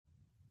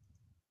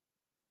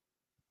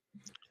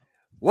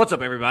What's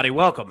up, everybody?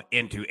 Welcome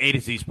into A to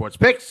Z Sports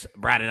Picks.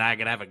 Brad and I are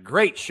going to have a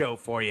great show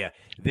for you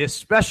this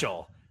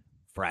special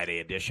Friday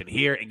edition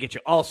here and get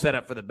you all set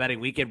up for the betting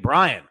weekend.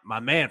 Brian, my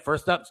man,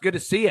 first up, it's good to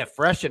see you.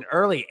 Fresh and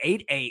early,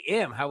 8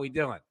 a.m. How we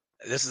doing?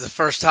 This is the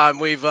first time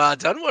we've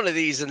done one of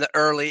these in the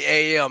early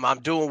a.m. I'm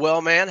doing well,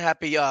 man.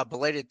 Happy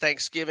belated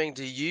Thanksgiving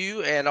to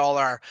you and all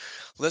our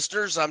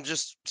listeners. I'm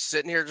just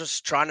sitting here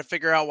just trying to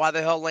figure out why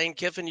the hell Lane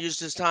Kiffin used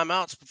his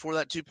timeouts before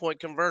that 2-point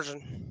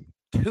conversion.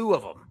 Two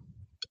of them.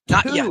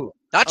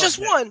 Not just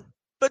one,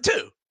 but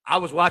two. I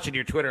was watching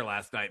your Twitter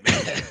last night, man.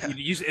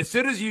 As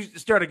soon as you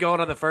started going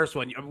on the first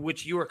one,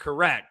 which you were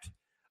correct,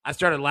 I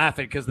started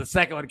laughing because the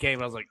second one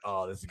came. I was like,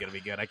 "Oh, this is gonna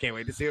be good! I can't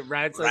wait to see what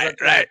Brian says."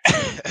 Right.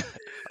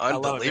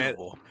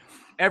 Unbelievable.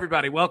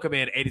 Everybody, welcome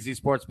in A to Z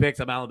Sports Picks.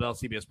 I'm Alan Bell,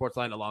 CBS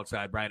Sportsline,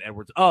 alongside Brian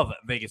Edwards of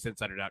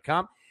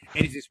VegasInsider.com.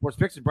 A to Z Sports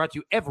Picks is brought to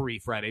you every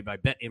Friday by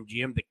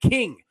BetMGM, the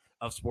king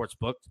of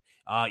sportsbooks.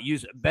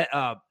 Use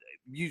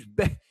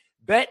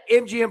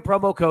BetMGM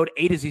promo code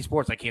A to Z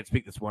Sports. I can't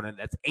speak this morning.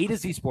 That's A to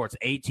Z Sports,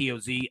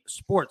 ATOZ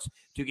Sports,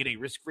 to get a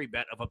risk-free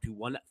bet of up to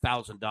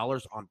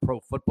 $1,000 on pro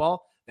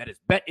football. That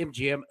is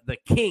BetMGM, the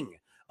king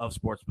of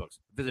sportsbooks.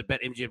 Visit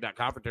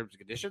BetMGM.com for terms and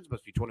conditions.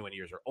 Must be 21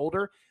 years or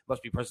older.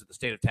 Must be present in the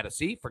state of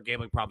Tennessee. For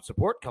gambling problem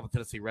support, call the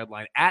Tennessee Red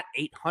Line at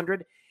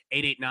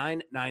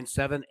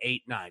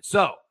 800-889-9789.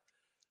 So,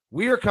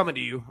 we are coming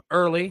to you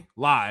early,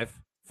 live,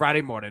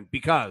 Friday morning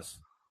because,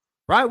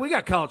 Brian, we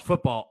got college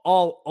football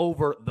all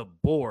over the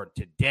board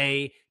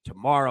today,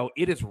 tomorrow.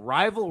 It is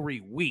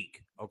rivalry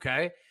week,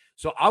 okay?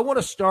 So, I want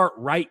to start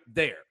right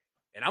there,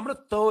 and I'm going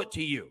to throw it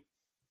to you.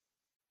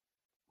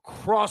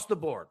 Across the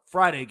board,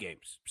 Friday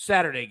games,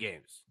 Saturday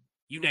games,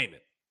 you name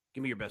it.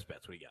 Give me your best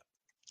bets. What do you got?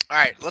 All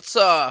right, let's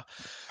I'm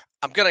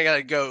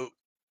gonna go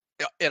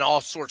in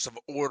all sorts of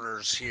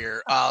orders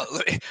here. I'm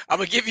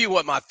gonna give you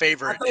what my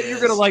favorite I thought you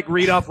were gonna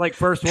read off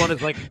first one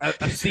is a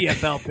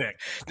CFL pick.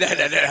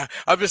 No.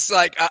 I'm just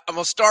I'm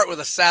gonna start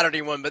with a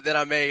Saturday one, but then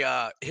I may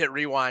hit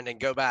rewind and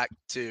go back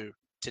to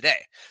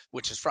today,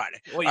 which is Friday.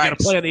 Well, you got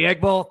to play in the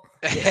Egg Bowl?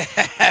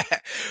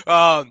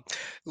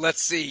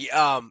 Let's see.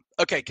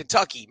 Okay,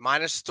 Kentucky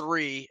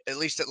 -3, at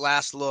least at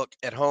last look,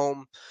 at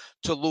home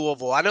to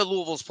Louisville. I know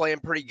Louisville's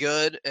playing pretty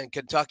good, and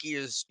Kentucky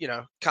is,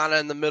 kind of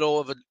in the middle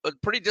of a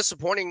pretty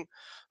disappointing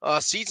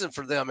season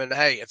for them. And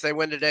hey, if they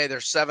win today, they're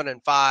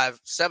 7-5.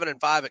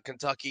 7-5 at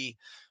Kentucky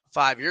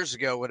 5 years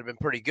ago would have been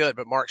pretty good,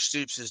 but Mark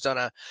Stoops has done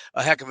a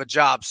heck of a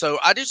job. So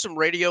I do some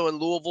radio in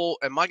Louisville,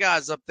 and my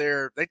guys up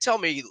there, they tell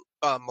me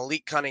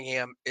Malik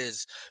Cunningham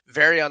is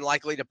very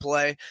unlikely to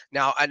play.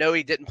 Now, I know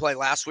he didn't play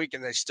last week,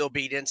 and they still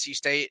beat NC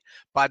State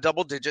by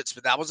double digits,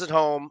 but that was at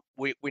home.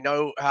 We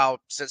know how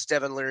since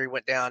Devin Leary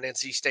went down,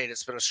 NC State,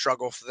 it's been a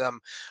struggle for them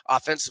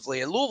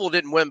offensively. And Louisville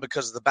didn't win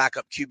because of the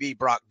backup QB,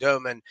 Brock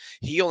Doman.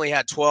 He only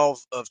had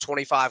 12 of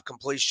 25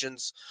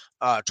 completions,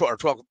 or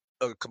 12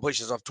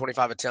 completions of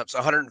 25 attempts,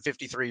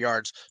 153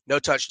 yards, no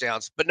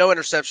touchdowns, but no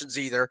interceptions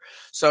either.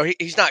 So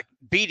he's not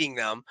beating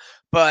them,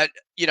 but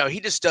he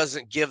just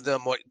doesn't give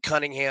them what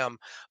Cunningham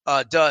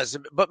does.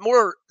 But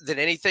more than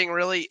anything,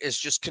 really, is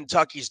just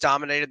Kentucky's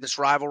dominated this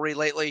rivalry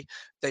lately.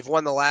 They've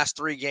won the last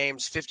 3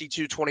 games,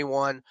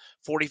 52-21,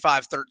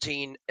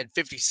 45-13, and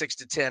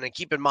 56-10. And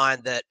keep in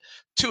mind that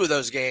 2 of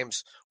those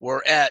games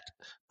were at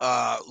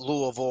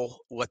Louisville,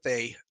 what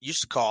they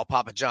used to call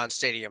Papa John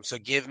Stadium. So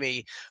give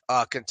me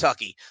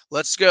Kentucky.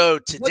 Let's go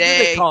today. What do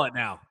they call it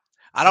now?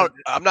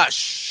 I'm not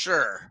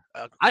sure.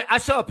 I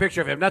saw a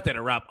picture of him. Not to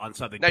interrupt on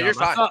something. No, you're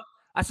fine.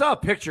 I saw a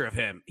picture of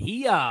him.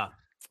 He,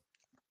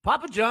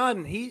 Papa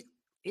John, he's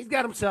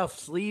got himself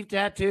sleeve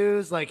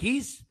tattoos.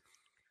 He's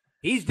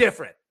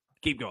different.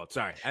 Keep going.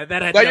 Sorry, that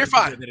had you're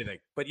fine. To do with anything.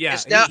 But yeah,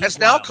 it's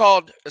now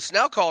called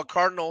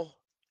Cardinal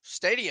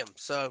Stadium.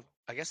 So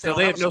I guess they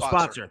have no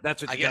sponsor.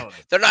 That's what you're telling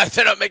me. They're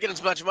not making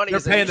as much money. They're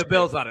paying the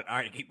bills on it. All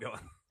right, keep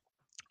going.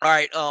 All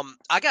right.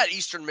 I got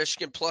Eastern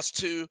Michigan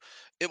 +2.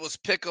 It was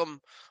pick'em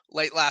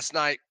late last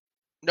night.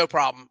 No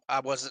problem. I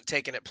wasn't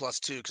taking it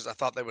 +2 because I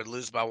thought they would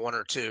lose by 1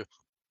 or 2.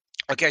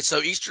 Okay,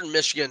 so Eastern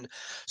Michigan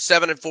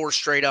 7-4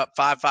 straight up,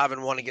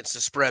 5-5-1 against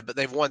the spread, but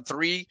they've won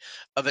 3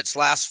 of its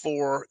last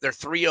 4. They're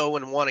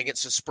 3-0-1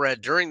 against the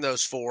spread during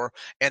those 4,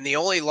 and the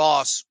only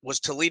loss was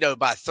Toledo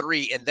by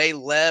 3, and they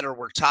led or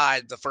were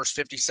tied the first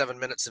 57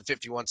 minutes and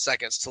 51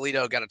 seconds.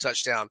 Toledo got a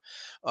touchdown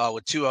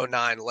with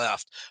 2:09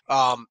 left.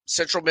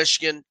 Central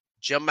Michigan,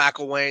 Jim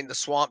McElwain, the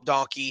Swamp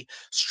Donkey,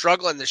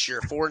 struggling this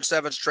year,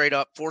 4-7 straight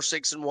up,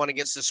 4-6-1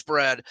 against the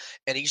spread,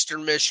 and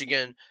Eastern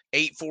Michigan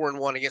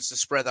 8-4-1 against the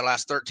spread. The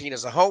last 13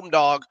 as a home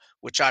dog,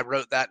 which I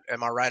wrote that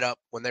in my write-up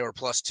when they were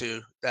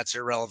 +2. That's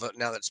irrelevant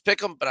now. That's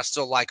pick 'em, but I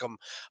still like them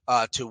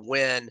to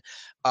win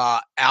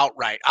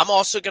outright. I'm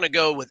also going to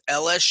go with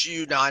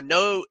LSU. Now, I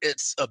know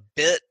it's a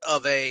bit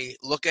of a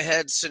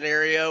look-ahead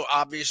scenario,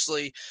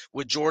 obviously,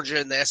 with Georgia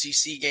and the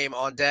SEC game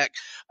on deck.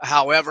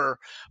 However,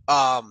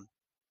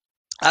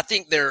 I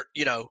think they're,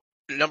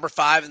 number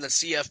 5 in the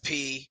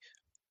CFP.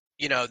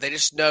 They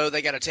just know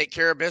they got to take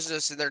care of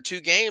business in their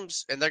 2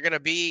 games, and they're going to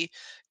be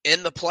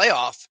in the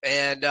playoff.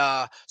 And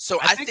so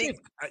I think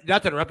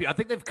not to interrupt you, I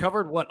think they've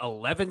covered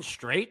 11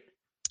 straight.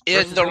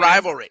 in the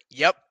rivalry.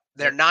 Yep.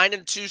 They're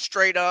 9-2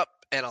 straight up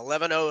and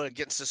 11-0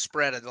 against the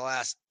spread in the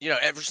last,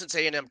 ever since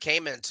A&M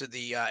came into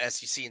the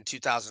SEC in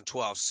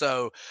 2012.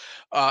 So,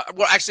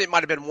 well, actually, it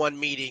might have been one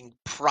meeting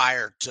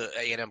prior to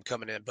A&M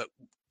coming in, but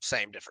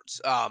same difference.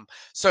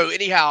 So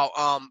anyhow,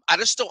 I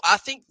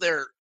think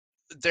their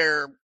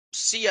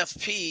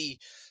CFP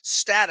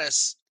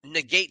status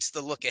negates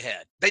the look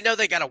ahead. They know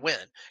they got to win,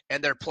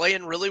 and they're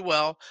playing really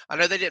well. I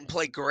know they didn't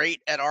play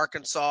great at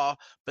Arkansas,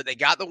 but they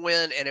got the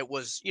win, and it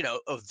was,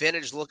 a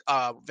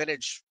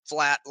vintage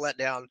flat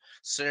letdown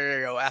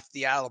scenario after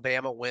the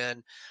Alabama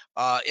win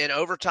in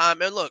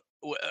overtime. And look,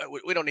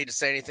 we don't need to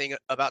say anything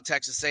about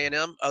Texas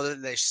A&M other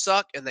than they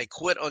suck, and they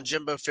quit on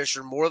Jimbo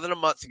Fisher more than a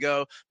month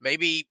ago,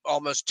 maybe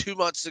almost 2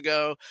 months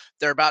ago.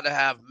 They're about to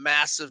have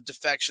massive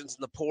defections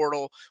in the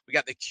portal. We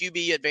got the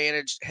QB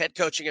advantage, head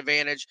coaching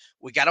advantage.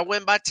 We got to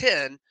win by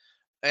 10,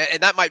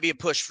 and that might be a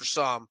push for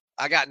some.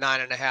 I got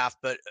 9.5,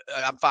 but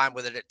I'm fine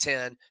with it at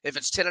 10. If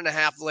it's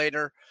 10.5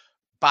 later,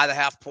 by the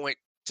half point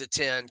to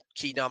 10,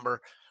 key number.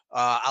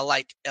 I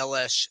like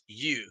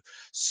LSU.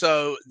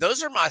 So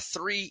those are my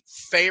 3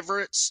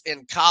 favorites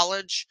in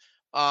college.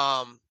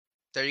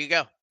 There you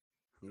go.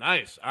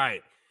 Nice. All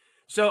right.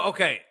 So,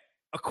 okay,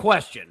 a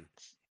question.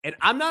 And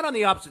I'm not on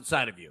the opposite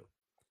side of you,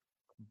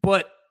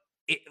 but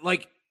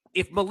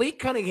if Malik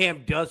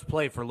Cunningham does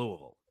play for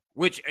Louisville,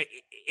 which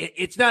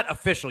it's not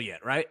official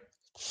yet, right?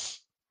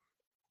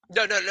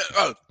 No.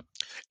 Oh,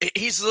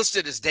 he's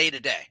listed as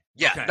day-to-day.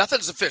 Yeah, okay.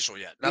 Nothing's official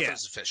yet.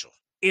 Nothing's official.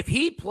 If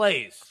he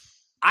plays,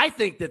 I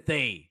think that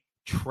they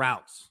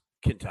trounce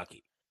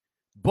Kentucky.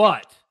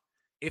 But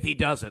if he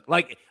doesn't,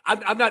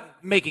 I'm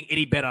not making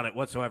any bet on it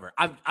whatsoever.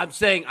 I'm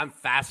saying I'm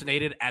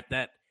fascinated at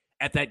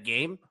that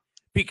game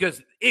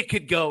because it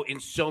could go in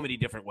so many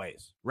different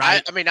ways,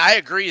 right? I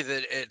agree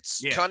that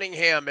it's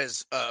Cunningham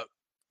is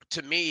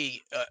to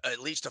me at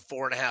least a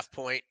 4.5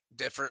 point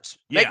difference,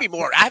 maybe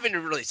more. I haven't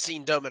really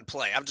seen Doman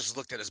play. I've just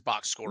looked at his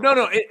box score.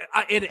 No,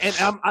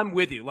 I'm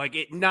with you.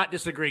 Not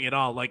disagreeing at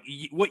all.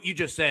 What you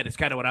just said is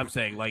kind of what I'm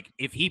saying.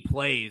 If he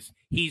plays,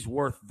 he's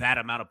worth that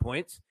amount of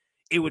points.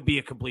 It would be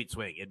a complete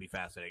swing. It'd be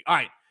fascinating. All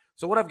right.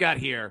 So what I've got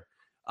here,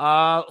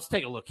 let's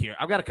take a look here.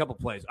 I've got a couple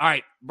plays. All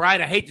right,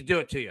 Brian, I hate to do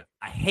it to you.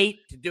 I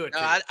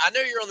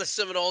know you're on the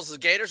Seminoles. The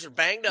Gators are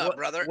banged up,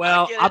 brother.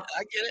 Well, I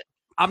get it.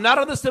 I'm not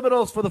on the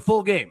Seminoles for the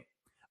full game.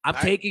 I'm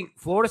taking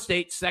Florida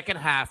State second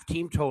half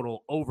team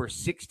total over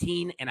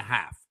 16.5.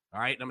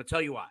 All right. And I'm going to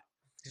tell you why.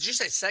 Did you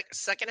say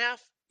second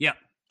half? Yeah.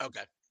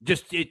 Okay.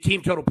 Just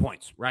team total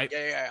points, right?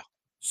 Yeah.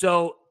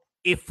 So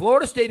if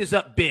Florida State is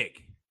up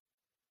big,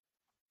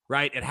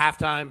 right, at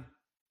halftime,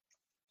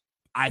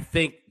 I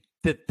think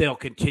that they'll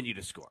continue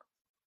to score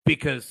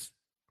because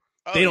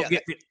they don't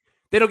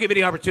get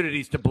many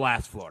opportunities to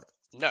blast Florida.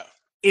 No.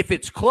 If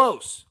it's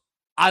close,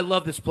 I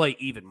love this play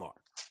even more.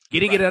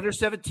 Getting it under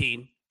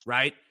 17,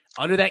 right?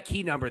 Under that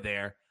key number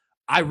there,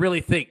 I really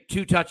think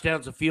 2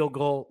 touchdowns, a field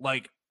goal,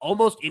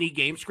 almost any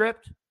game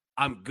script,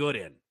 I'm good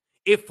in.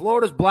 If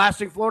Florida's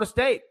blasting Florida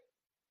State,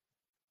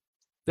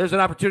 there's an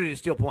opportunity to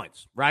steal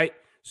points, right?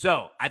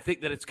 So I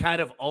think that it's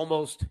kind of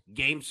almost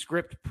game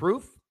script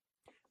proof.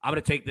 I'm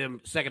going to take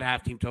them second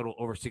half team total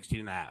over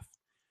 16.5.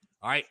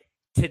 All right.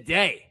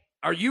 Today,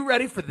 are you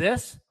ready for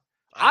this?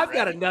 I've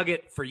got a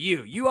nugget for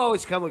you. You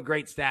always come with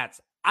great stats.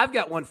 I've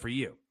got one for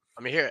you.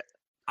 Let me hear it.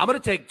 I'm going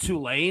to take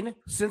Tulane,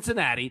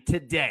 Cincinnati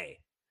today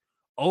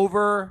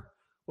over,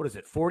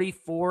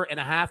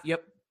 44.5?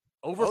 Yep.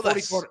 Over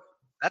 44.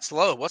 That's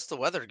low. What's the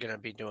weather going to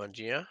be doing,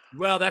 Gio?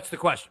 Well, that's the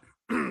question.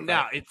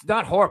 Now, it's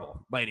not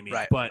horrible by any means,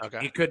 but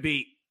it could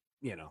be,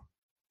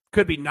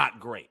 could be not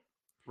great.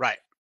 Right.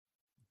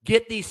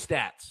 Get these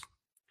stats.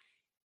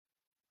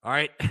 All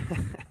right.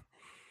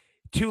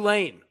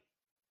 Tulane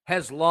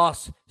has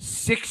lost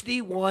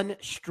 61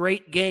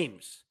 straight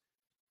games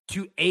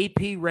to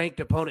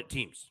AP-ranked opponent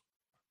teams.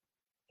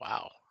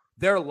 Wow.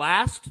 The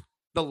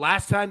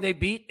last time they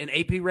beat an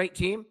AP-ranked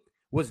team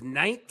was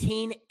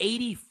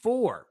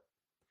 1984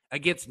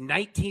 against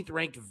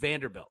 19th-ranked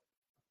Vanderbilt.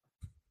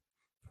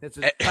 That's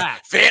a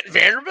fact.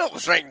 Vanderbilt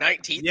was ranked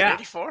 19th in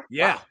 84?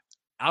 Yeah. Wow.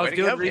 I was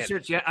doing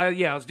research.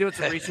 I was doing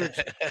some research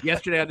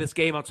yesterday on this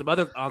game on some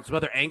other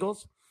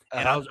angles,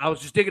 and I was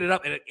just digging it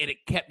up, and it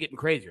kept getting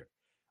crazier.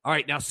 All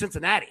right, now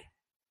Cincinnati,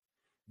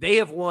 they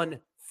have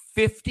won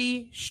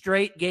 50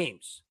 straight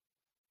games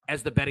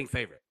as the betting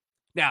favorite.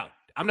 Now,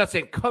 I'm not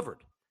saying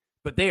covered,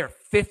 but they are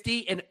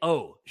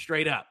 50-0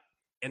 straight up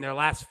in their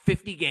last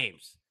 50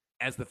 games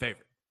as the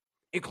favorite,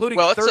 including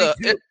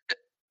 32.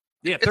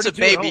 It's a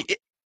baby.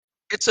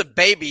 It's a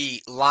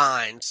baby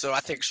line, so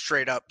I think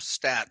straight up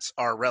stats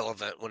are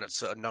relevant when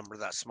it's a number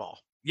that small.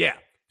 Yeah.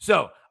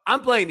 So I'm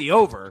playing the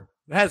over.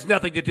 It has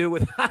nothing to do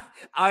with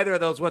either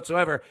of those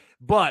whatsoever.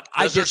 But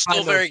those are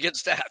still very good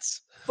stats.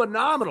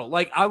 Phenomenal.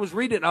 I was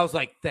reading it, and I was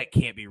like, that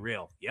can't be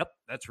real. Yep,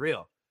 that's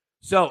real.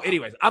 So,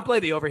 anyways, I'm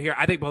playing the over here.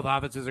 I think both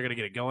offenses are going to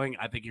get it going.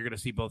 I think you're going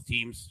to see both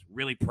teams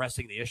really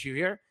pressing the issue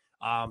here.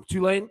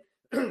 Tulane,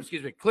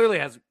 clearly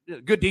has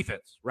good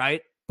defense,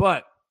 right?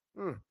 But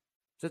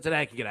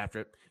Cincinnati can get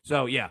after it.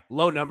 So, yeah,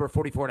 low number,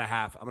 44.5.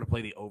 I'm going to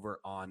play the over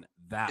on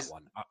that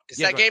one. Is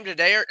that game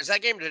today or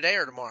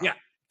tomorrow? Yeah,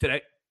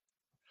 today.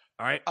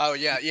 All right. Oh,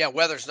 yeah.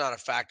 Weather's not a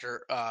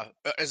factor.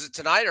 Is it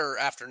tonight or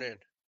afternoon?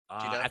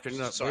 Do you know?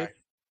 Afternoon. Sorry.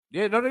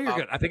 Yeah, no, you're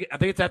good. I think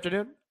it's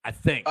afternoon. I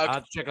think. Okay. I'll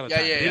have to check on the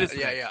time.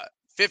 Yeah.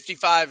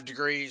 55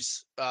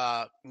 degrees.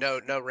 No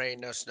rain,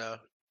 no snow.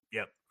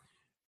 Yep.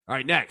 All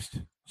right, next.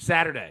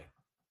 Saturday.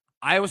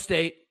 Iowa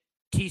State,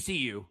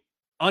 TCU,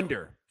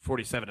 under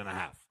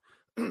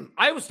 47.5.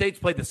 Iowa State's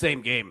played the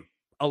same game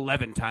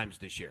 11 times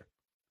this year.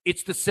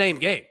 It's the same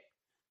game.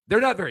 They're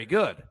not very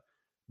good,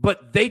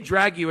 but they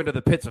drag you into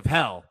the pits of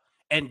hell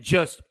and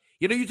just,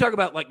 you talk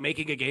about like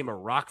making a game a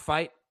rock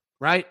fight,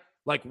 right?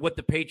 Like what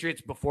the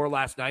Patriots before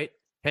last night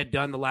had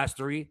done the last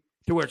three,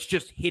 to where it's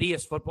just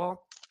hideous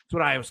football. That's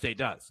what Iowa State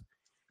does.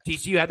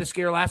 TCU had the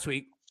scare last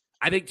week.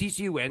 I think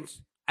TCU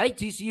wins. I think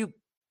TCU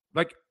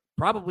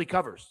probably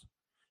covers.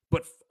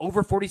 But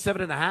over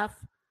 47.5,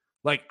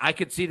 I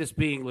could see this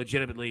being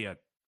legitimately a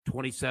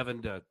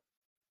 27-14.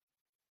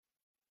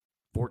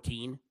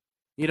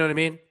 You know what I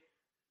mean?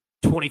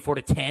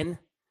 24-10.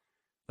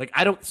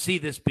 I don't see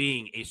this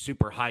being a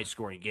super high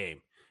scoring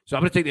game. So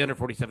I'm going to take the under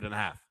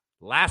 47.5.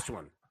 Last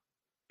one.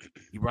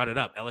 You brought it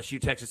up. LSU,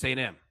 Texas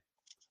A&M.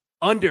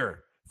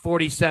 Under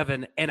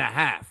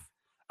 47.5.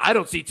 I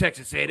don't see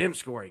Texas A&M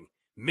scoring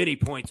many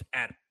points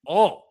at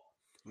all.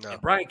 No.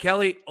 And Brian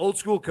Kelly, old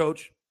school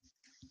coach,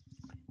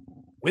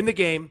 win the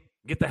game,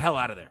 get the hell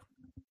out of there.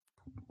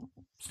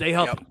 Stay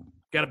healthy. Yep.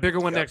 Got a bigger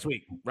one next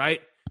week,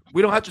 right?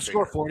 We don't have to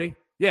score 40.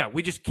 Yeah,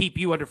 we just keep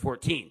you under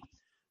 14.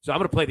 So I'm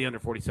going to play the under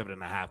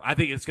 47.5. I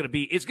think it's going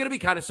to be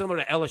kind of similar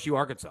to LSU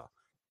Arkansas.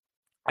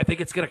 I think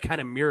it's going to kind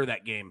of mirror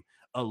that game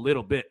a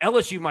little bit.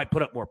 LSU might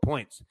put up more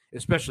points,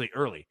 especially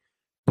early.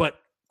 But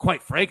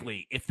quite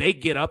frankly, if they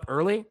get up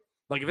early,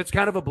 if it's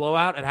kind of a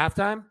blowout at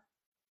halftime,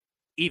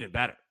 even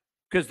better.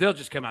 Because they'll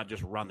just come out and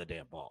just run the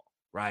damn ball,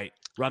 right?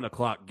 Run the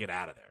clock, get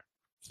out of there.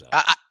 So.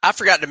 I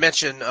forgot to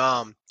mention,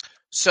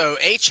 so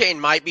A-Chain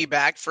might be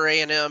back for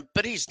A&M,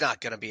 but he's not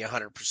going to be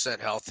 100%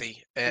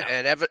 healthy.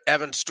 And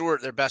Evan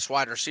Stewart, their best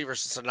wide receiver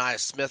since Anais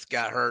Smith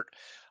got hurt,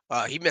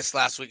 he missed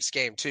last week's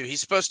game too.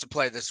 He's supposed to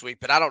play this week,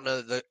 but I don't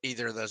know that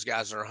either of those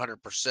guys are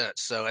 100%.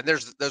 So, and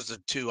those are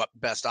the two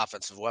best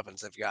offensive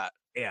weapons they've got.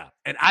 Yeah,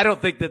 and I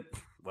don't think that.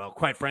 Well,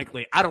 quite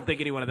frankly, I don't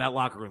think anyone in that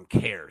locker room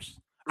cares.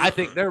 I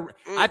think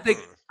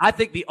I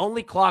think the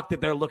only clock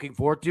that they're looking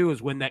forward to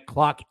is when that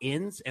clock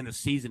ends and the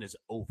season is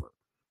over.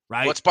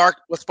 Right? What's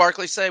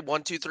Barkley say?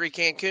 1, 2, 3,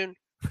 Cancun.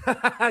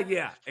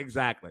 Yeah,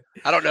 exactly.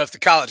 I don't know if the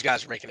college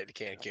guys are making it to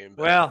Cancun.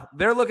 But. Well,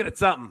 they're looking at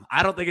something.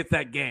 I don't think it's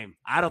that game.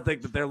 I don't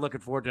think that they're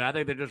looking forward to it. I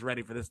think they're just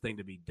ready for this thing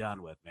to be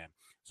done with, man.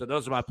 So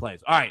those are my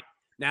plays. All right.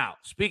 Now,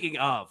 speaking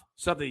of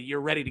something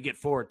you're ready to get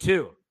forward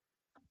to,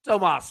 it's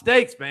Omaha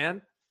Steaks,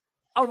 man.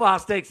 Omaha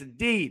Steaks,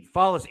 indeed.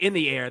 Fall is in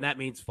the air, and that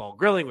means fall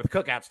grilling with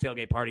cookouts,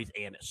 tailgate parties,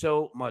 and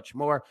so much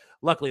more.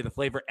 Luckily, the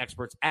flavor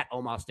experts at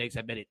Omaha Steaks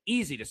have made it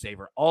easy to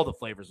savor all the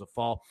flavors of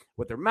fall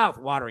with their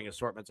mouth-watering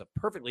assortments of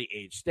perfectly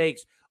aged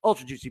steaks,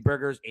 ultra-juicy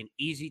burgers, and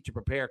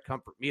easy-to-prepare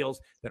comfort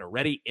meals that are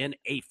ready in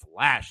a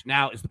flash.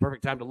 Now is the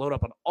perfect time to load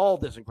up on all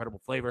this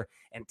incredible flavor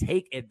and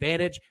take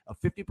advantage of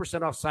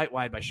 50% off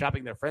site-wide by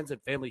shopping their friends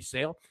and family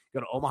sale. Go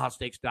to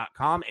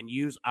omahasteaks.com and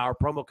use our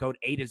promo code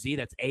A to Z,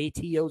 that's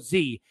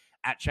ATOZ,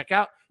 at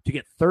checkout to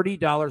get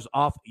 $30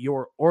 off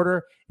your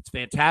order. It's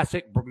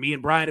fantastic. Me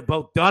and Brian have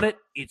both done it.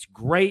 It's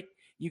great.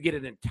 You get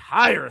an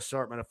entire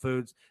assortment of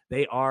foods.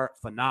 They are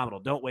phenomenal.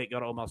 Don't wait. Go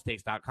to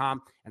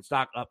omahasteaks.com and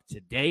stock up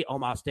today.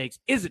 Omaha Steaks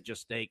isn't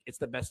just steak. It's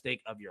the best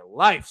steak of your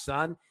life,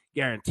 son.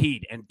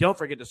 Guaranteed. And don't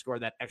forget to score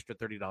that extra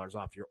 $30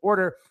 off your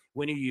order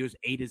when you use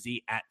A to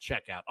Z at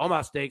checkout.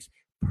 Omaha Steaks,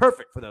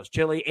 perfect for those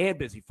chilly and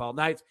busy fall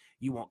nights.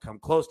 You won't come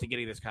close to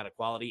getting this kind of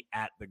quality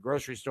at the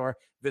grocery store.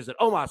 Visit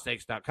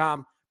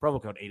omahasteaks.com. Promo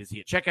code A to Z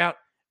at checkout.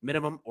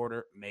 Minimum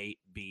order may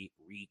be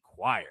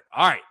required.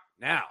 All right.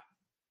 Now,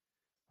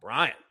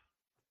 Brian,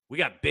 we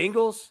got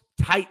Bengals,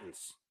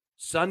 Titans,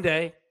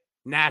 Sunday,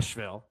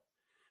 Nashville.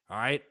 All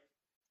right.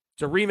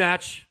 It's a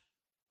rematch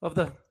of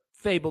the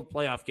fabled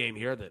playoff game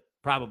here that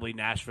probably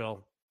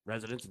Nashville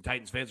residents and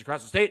Titans fans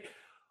across the state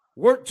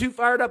weren't too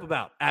fired up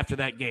about after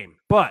that game.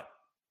 But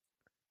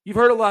you've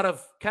heard a lot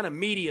of kind of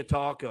media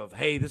talk of,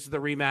 hey, this is the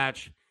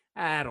rematch.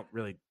 I don't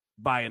really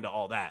buy into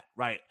all that,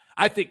 right?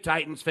 I think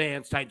Titans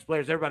fans, Titans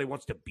players, everybody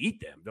wants to beat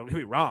them. Don't get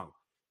me wrong.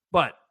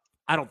 But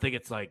I don't think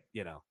it's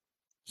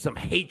some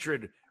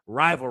hatred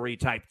rivalry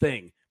type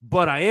thing.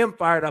 But I am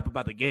fired up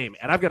about the game,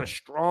 and I've got a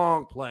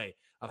strong play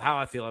of how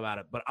I feel about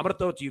it. But I'm going to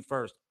throw it to you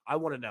first. I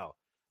want to know,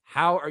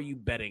 how are you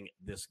betting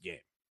this game?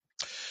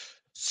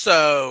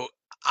 So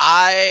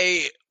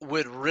I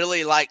would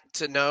really like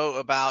to know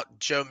about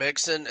Joe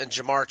Mixon and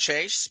Jamar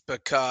Chase,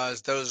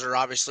 because those are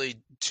obviously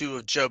two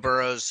of Joe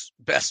Burrow's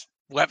best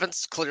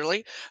weapons,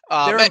 clearly.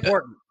 They're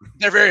important.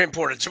 They're very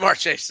important. Jamar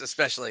Chase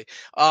especially.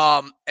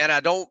 And I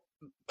don't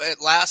 –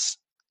 at last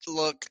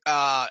look,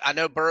 I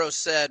know Burrow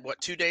said,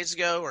 2 days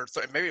ago, or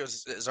maybe it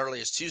was as early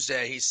as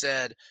Tuesday, he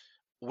said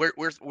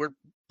we're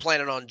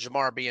planning on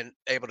Jamar being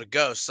able to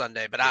go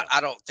Sunday, but Yeah.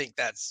 I don't think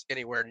that's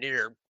anywhere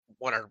near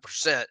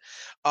 100%.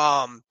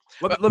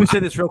 Let me say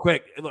this real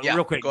quick, go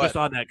just ahead.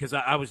 on that, because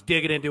I was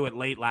digging into it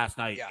late last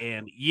night, Yeah.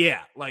 and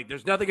like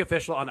there's nothing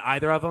official on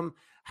either of them.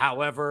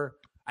 However,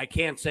 I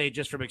can say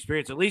just from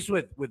experience, at least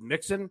with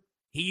Mixon,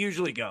 he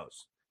usually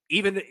goes.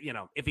 Even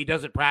if he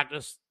doesn't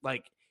practice,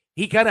 like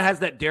he kind of has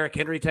that Derrick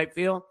Henry type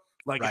feel.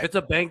 Like if it's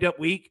a banged up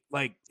week,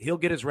 like he'll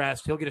get his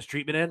rest, he'll get his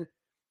treatment in.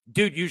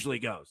 Dude usually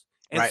goes.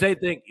 And same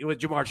thing with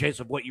Jamar Chase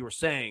of what you were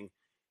saying.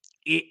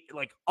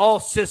 Like all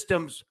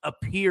systems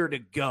appear to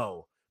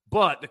go,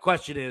 but the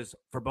question is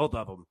for both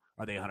of them,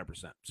 are they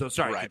 100%? So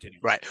sorry, continue.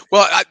 Right.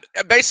 Well,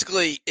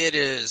 basically it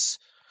is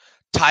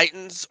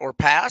Titans or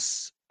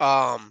pass.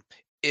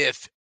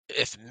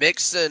 If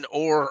Mixon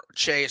or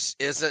Chase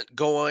isn't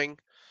going,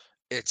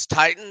 it's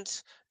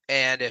Titans,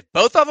 and if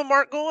both of them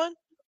aren't going,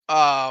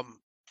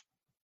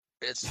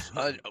 it's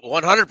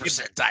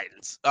 100%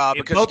 Titans.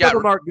 Because both of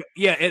them are,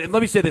 and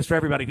let me say this for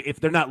everybody: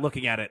 if they're not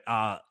looking at it,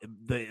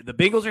 the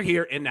Bengals are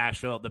here in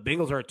Nashville. The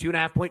Bengals are a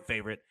 2.5-point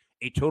favorite,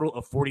 a total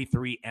of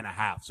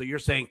 43.5. So you're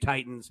saying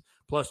Titans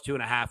plus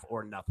 2.5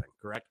 or nothing,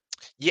 correct?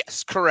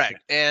 Yes,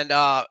 correct. Yeah. And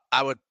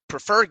I would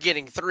prefer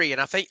getting 3.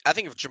 And I think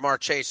if Jamar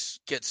Chase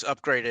gets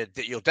upgraded,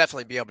 that you'll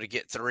definitely be able to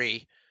get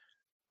 3.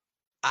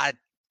 I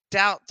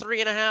doubt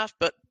 3.5,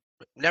 but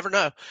never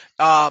know.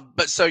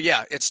 But so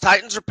yeah, it's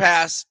Titans or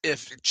pass.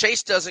 If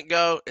Chase doesn't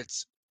go,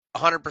 it's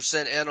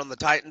 100% in on the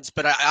Titans.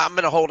 But I'm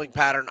in a holding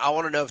pattern. I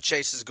want to know if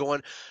Chase is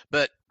going.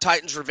 But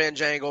Titans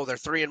revenge angle. They're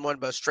 3-1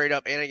 both straight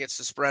up and against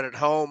the spread at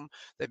home.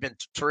 They've been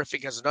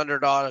terrific as an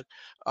underdog,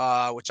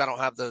 which I don't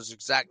have those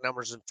exact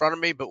numbers in front of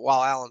me. But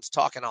while Alan's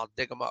talking, I'll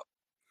dig them up.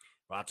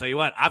 Well, I'll tell you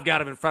what, I've got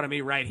them in front of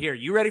me right here.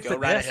 You ready for this?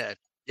 Go right ahead.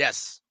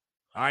 Yes.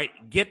 All right,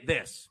 get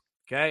this.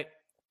 Okay.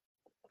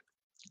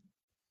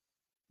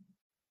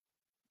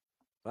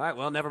 All right,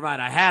 well, never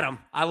mind. I had them.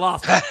 I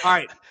lost them. All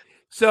right.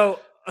 So,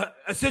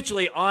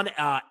 essentially, on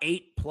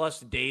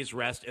 8+ days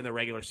rest in the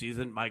regular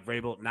season, Mike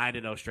Vrabel,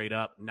 9-0 straight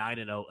up,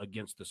 9-0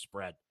 against the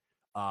spread.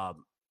 The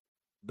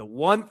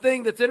one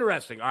thing that's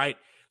interesting, all right,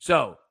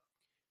 so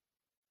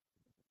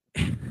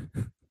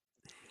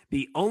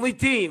the only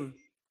team,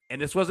 and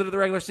this wasn't in the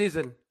regular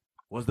season,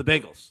 was the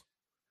Bengals.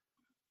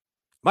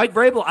 Mike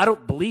Vrabel, I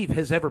don't believe,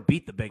 has ever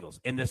beat the Bengals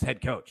in this head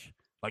coach.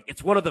 Like,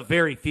 it's one of the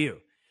very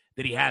few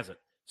that he hasn't.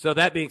 So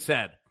that being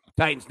said,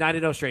 Titans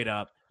 9-0 straight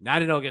up,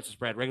 9-0 against the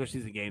spread, regular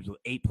season games with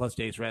 8+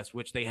 days rest,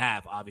 which they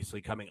have,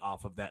 obviously, coming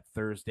off of that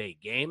Thursday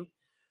game.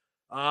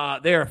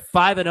 They are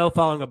 5-0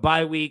 following a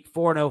bye week,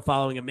 4-0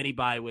 following a mini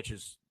bye, which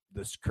is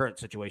this current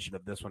situation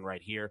of this one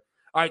right here.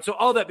 All right, so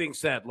all that being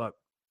said, look,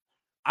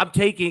 I'm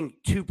taking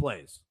 2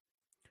 plays.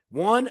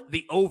 One,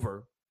 the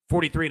over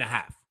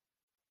 43.5.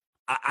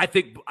 I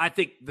think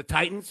the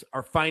Titans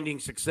are finding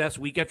success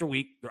week after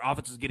week. Their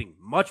offense is getting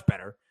much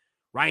better.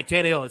 Ryan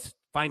Tannehill is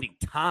finding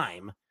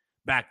time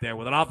back there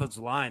with an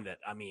offensive line that,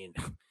 I mean,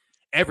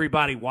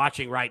 everybody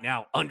watching right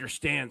now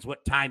understands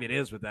what time it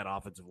is with that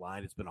offensive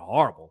line. It's been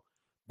horrible.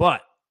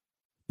 But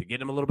you're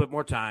getting him a little bit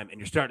more time, and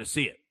you're starting to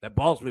see it. That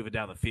ball's moving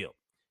down the field.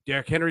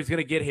 Derrick Henry's going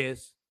to get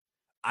his.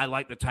 I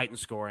like the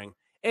Titans scoring.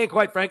 And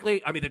quite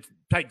frankly, I mean, the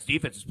Titans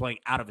defense is playing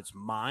out of its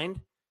mind.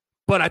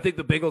 But I think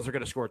the Bengals are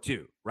going to score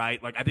too,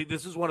 right? Like, I think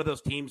this is one of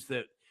those teams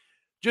that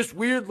just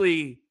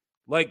weirdly,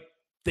 like,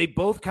 they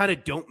both kind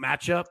of don't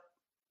match up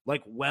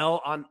like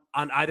well on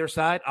either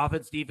side,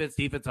 offense, defense,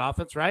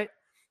 offense, right?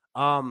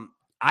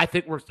 I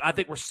think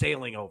we're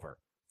sailing over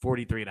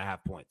 43.5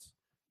 points.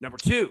 Number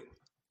 2.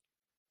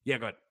 Yeah,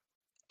 go ahead.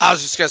 I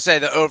was just going to say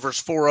the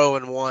over's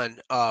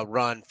 4-0-1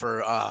 run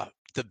for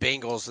the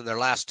Bengals, and their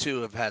last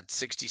 2 have had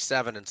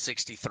 67 and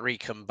 63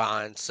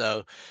 combined.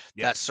 So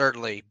that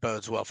certainly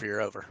bodes well for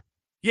your over.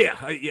 Yeah,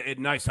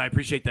 nice. I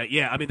appreciate that.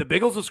 Yeah, I mean, the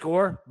Bengals will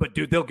score, but,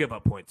 dude, they'll give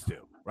up points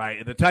too, right?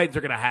 And the Titans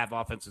are going to have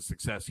offensive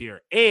success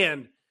here.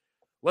 And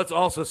let's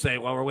also say,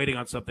 while we're waiting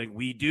on something,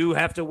 we do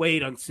have to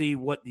wait and see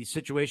what the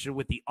situation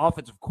with the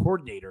offensive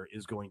coordinator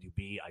is going to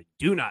be. I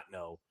do not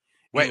know.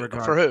 Wait,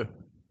 for who?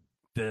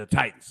 The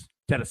Titans,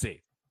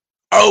 Tennessee.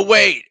 Oh,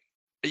 wait.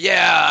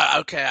 Yeah,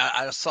 okay.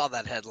 I saw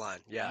that headline.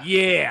 Yeah.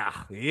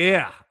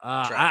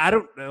 I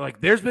don't, like,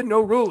 there's been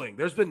no ruling.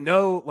 There's been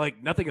no,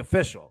 like, nothing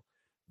official.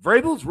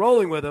 Vrabel's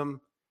rolling with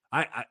him.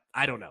 I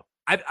don't know.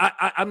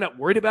 I'm not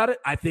worried about it.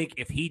 I think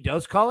if he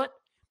does call it,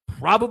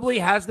 probably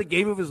has the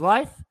game of his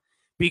life,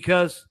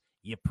 because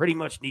you pretty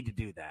much need to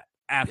do that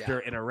after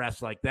an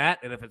arrest like that.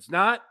 And if it's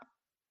not,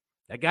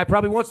 that guy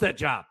probably wants that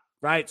job,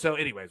 right? So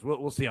anyways,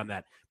 we'll see on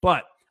that.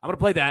 But I'm going to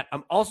play that.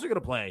 I'm going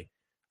to play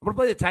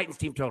the Titans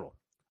team total.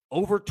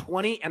 Over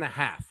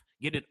 20.5.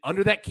 Get it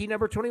under that key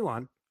number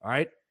 21. All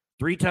right.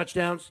 3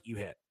 touchdowns, you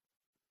hit.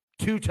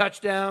 2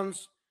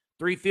 touchdowns,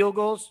 3 field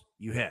goals,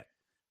 you hit.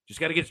 Just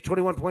got to get to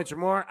 21 points or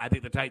more. I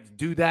think the Titans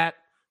do that.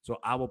 So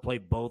I will play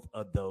both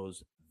of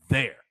those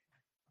there.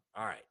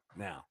 All right.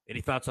 Now,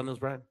 any thoughts on those,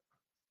 Brian?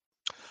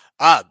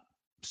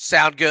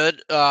 Sound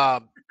good.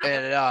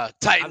 And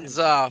Titans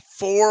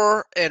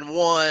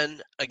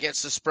 4-1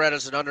 against the spread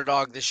as an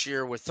underdog this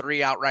year with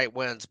 3 outright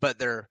wins, but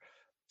they're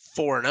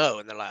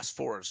 4-0 in their last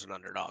 4 as an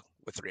underdog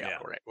with 3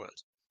 outright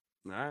wins.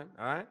 All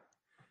right.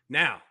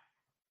 Now,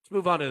 let's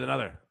move on to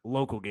another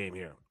local game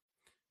here.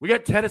 We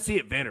got Tennessee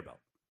at Vanderbilt.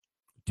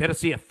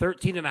 Tennessee, a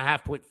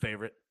 13.5-point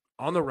favorite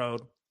on the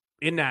road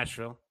in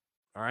Nashville.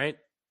 All right.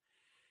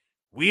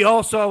 We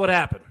all saw what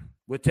happened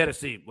with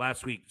Tennessee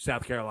last week,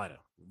 South Carolina.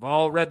 We've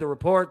all read the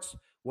reports,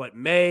 what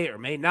may or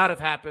may not have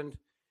happened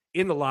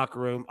in the locker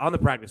room on the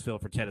practice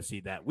field for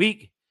Tennessee that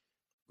week.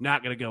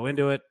 Not going to go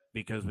into it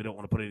because we don't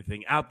want to put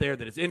anything out there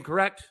that is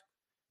incorrect.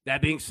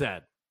 That being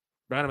said,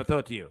 Brian, I'm going to throw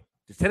it to you.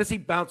 Does Tennessee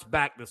bounce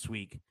back this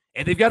week?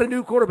 And they've got a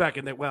new quarterback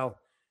in there. Well,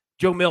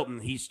 Joe Milton,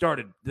 he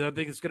started. I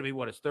think it's going to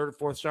be, his third or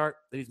fourth start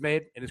that he's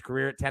made in his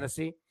career at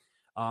Tennessee.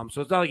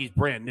 So it's not like he's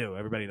brand new.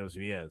 Everybody knows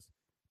who he is.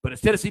 But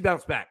as Tennessee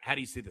bounce back, how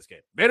do you see this game?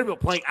 Vanderbilt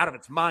playing out of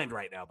its mind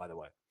right now, by the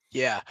way.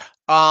 Yeah.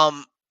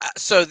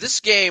 So this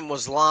game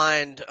was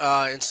lined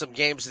in some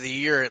games of the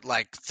year at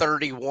like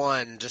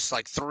 31 just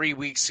like 3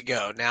 weeks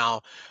ago.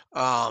 Now,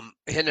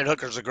 Hendon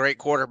Hooker's a great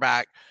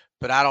quarterback,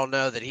 but I don't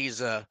know that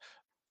he's a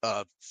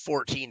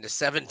 14 to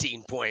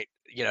 17 point,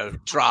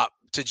 drop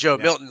to Joe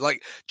Milton.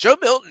 Like, Joe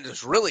Milton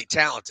is really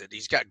talented.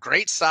 He's got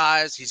great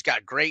size. He's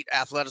got great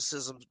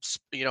athleticism,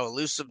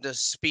 elusiveness,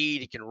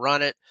 speed. He can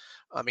run it.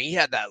 I mean, he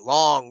had that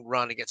long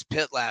run against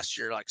Pitt last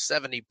year, like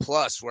 70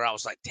 plus, where I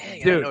was like,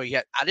 dang, Dude.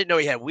 I didn't know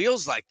he had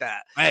wheels like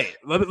that. Hey,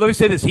 let me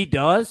say this. He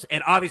does.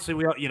 And obviously,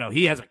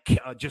 he has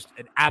just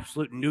an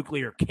absolute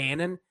nuclear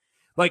cannon.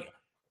 Like,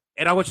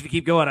 and I want you to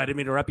keep going. I didn't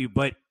mean to interrupt you,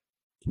 but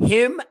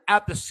him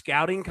at the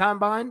scouting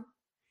combine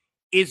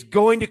is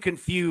going to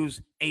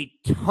confuse a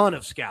ton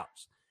of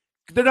scouts.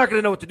 They're not going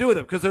to know what to do with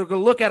him because they're going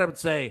to look at him and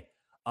say,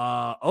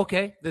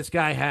 okay, this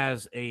guy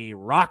has a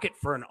rocket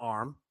for an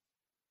arm.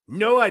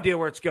 No idea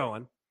where it's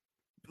going.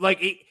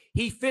 Like,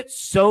 he fits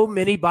so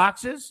many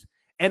boxes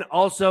and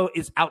also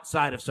is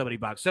outside of so many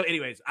boxes. So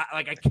anyways,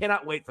 I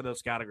cannot wait for those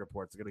scouting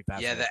reports. It's going to be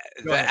fascinating.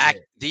 Yeah,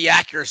 the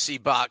accuracy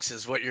box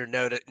is what you're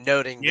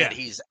noting that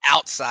he's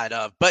outside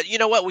of. But you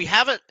know what? We've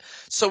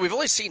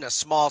only seen a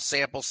small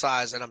sample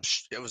size, and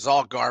it was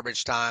all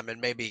garbage time and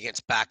maybe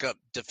against backup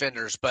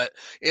defenders. But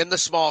in the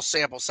small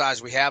sample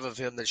size we have of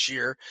him this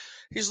year,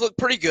 he's looked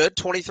pretty good.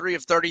 23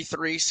 of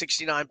 33,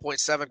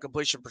 69.7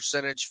 completion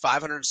percentage,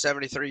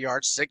 573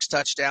 yards, 6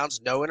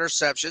 touchdowns, no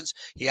interceptions.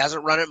 He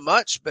hasn't run it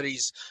much, but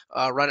he's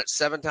run it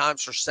 7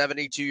 times for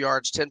 72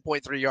 yards,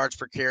 10.3 yards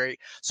per carry.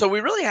 So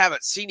we really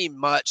haven't seen him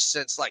much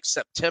since like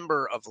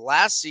September of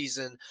last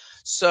season.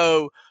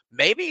 So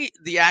maybe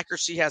the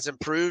accuracy has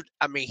improved.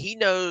 I mean, he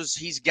knows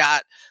he's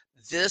got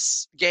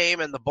this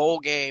game and the bowl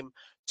game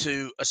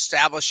to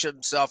establish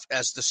himself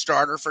as the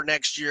starter for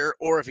next year,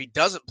 or if he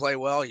doesn't play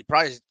well, he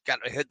probably got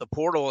to hit the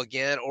portal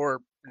again,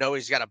 or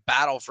he's got to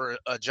battle for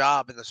a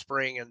job in the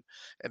spring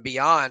and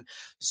beyond.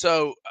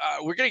 So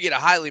we're going to get a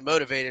highly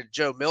motivated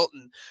Joe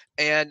Milton.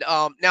 And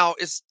now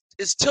is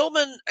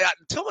Tillman?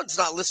 Tillman's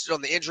not listed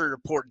on the injury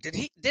report.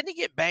 Didn't he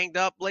get banged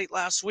up late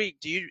last week?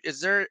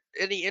 Is there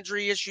any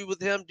injury issue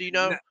with him? Do you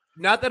know?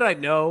 Not that I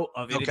know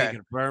of anything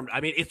confirmed. I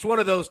mean, it's one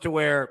of those to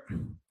where,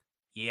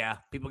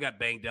 people got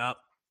banged up.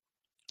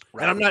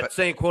 Right, and I'm not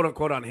saying quote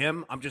unquote on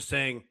him. I'm just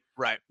saying,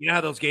 right. You know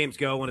how those games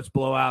go when it's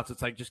blowouts.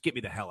 It's like, just get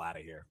me the hell out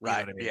of here. Right.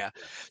 You know what I mean? Yeah.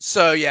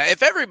 So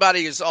if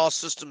everybody is all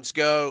systems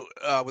go,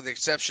 with the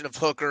exception of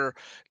Hooker,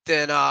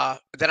 then I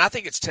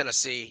think it's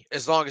Tennessee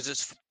as long as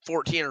it's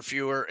 14 or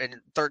fewer and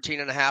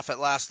 13.5 at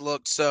last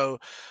look. So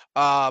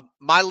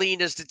my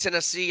lean is to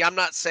Tennessee. I'm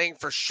not saying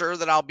for sure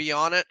that I'll be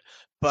on it,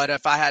 but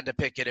if I had to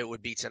pick it, it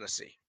would be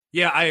Tennessee.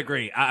 Yeah, I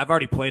agree. I've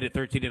already played at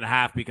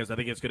 13.5 because I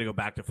think it's going to go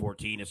back to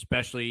 14,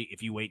 especially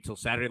if you wait till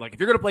Saturday. Like, if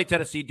you're going to play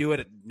Tennessee, do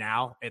it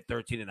now at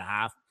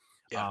 13.5.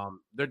 Yeah.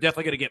 They're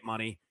definitely going to get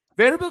money.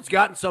 Vanderbilt's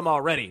gotten some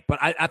already, but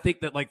I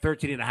think that like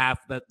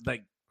 13.5,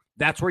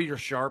 that's where your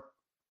sharp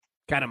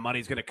kind of money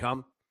is going to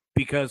come.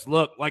 Because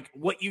look, like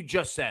what you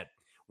just said,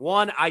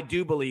 one, I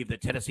do believe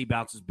that Tennessee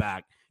bounces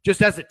back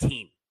just as a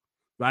team,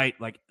 right?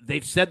 Like,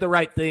 they've said the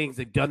right things,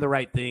 they've done the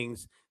right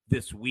things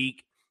this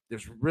week.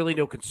 There's really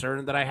no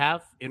concern that I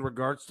have in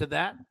regards to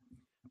that.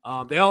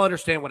 They all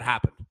understand what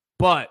happened,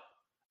 but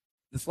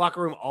this locker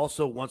room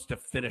also wants to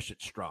finish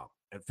it strong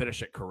and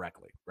finish it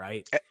correctly,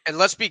 right? And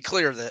let's be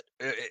clear that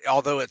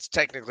although it's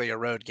technically a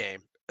road game,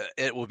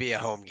 it will be a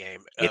home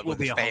game. It will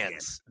be a fans. home game.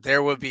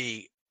 There will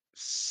be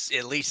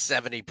at least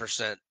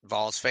 70%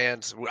 Vols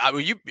fans. I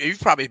mean,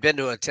 you've probably been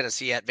to a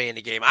Tennessee at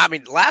Vandy game. I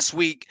mean, last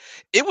week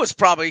it was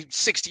probably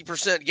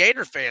 60%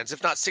 Gator fans,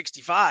 if not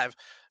 65.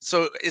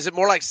 So is it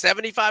more like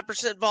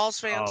 75% Vols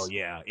fans? Oh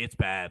yeah, it's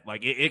bad.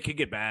 Like it could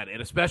get bad,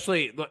 and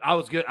especially look,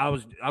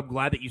 I'm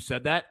glad that you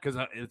said that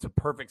because it's a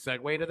perfect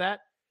segue into that.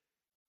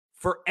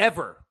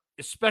 Forever,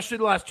 especially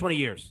the last 20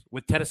 years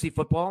with Tennessee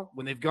football,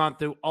 when they've gone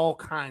through all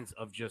kinds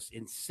of just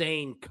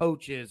insane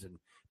coaches and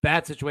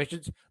bad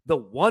situations, the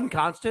one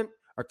constant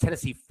are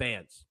Tennessee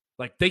fans.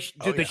 Like they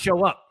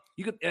show up.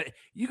 You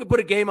could put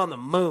a game on the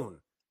moon.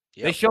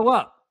 Yep. They show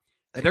up.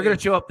 And they're going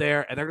to show up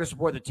there, and they're going to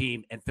support the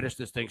team and finish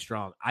this thing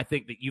strong. I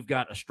think that you've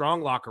got a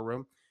strong locker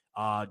room.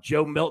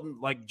 Joe Milton,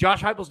 like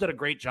Josh Heupel's done a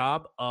great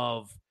job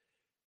of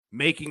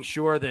making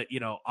sure that,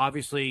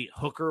 obviously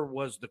Hooker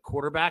was the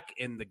quarterback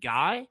and the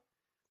guy,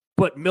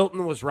 but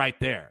Milton was right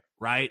there,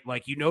 right?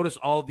 Like you notice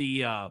all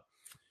the,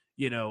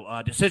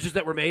 decisions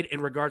that were made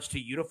in regards to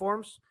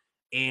uniforms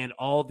and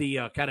all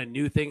the kind of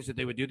new things that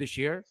they would do this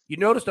year. You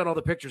noticed on all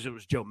the pictures, it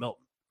was Joe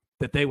Milton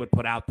that they would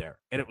put out there.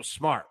 And it was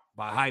smart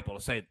by Heupel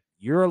to say,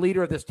 you're a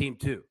leader of this team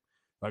too.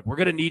 Like, we're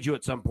going to need you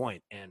at some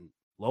point. And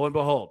lo and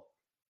behold,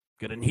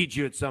 going to need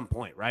you at some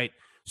point, right?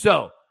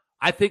 So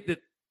I think that,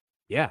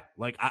 yeah,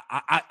 like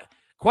I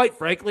quite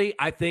frankly,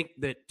 I think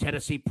that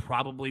Tennessee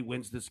probably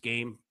wins this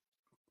game.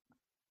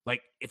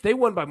 Like, if they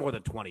won by more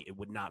than 20, it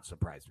would not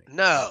surprise me.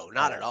 No,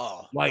 not at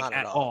all. Like, not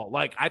at all.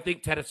 Like, I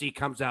think Tennessee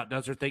comes out,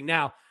 does their thing.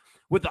 Now,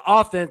 with the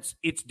offense,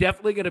 it's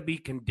definitely going to be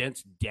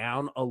condensed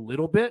down a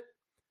little bit.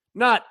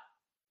 Not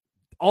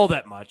all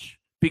that much,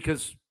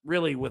 because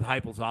really with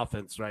Heupel's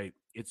offense, right,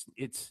 it's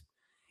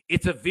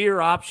a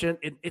veer option.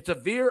 It's a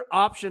veer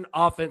option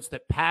offense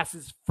that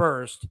passes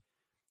first,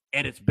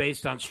 and it's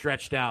based on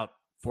stretched out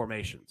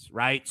formations,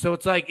 right? So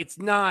it's like, it's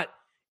not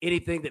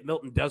anything that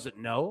Milton doesn't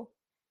know.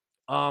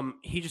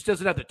 He just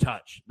doesn't have the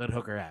touch that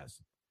Hooker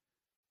has.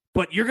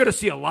 But you're going to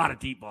see a lot of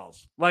deep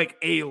balls, like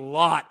a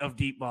lot of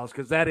deep balls,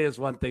 because that is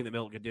one thing that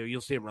Milton can do.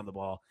 You'll see him run the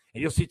ball,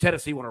 and you'll see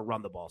Tennessee want to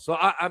run the ball. So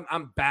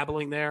I'm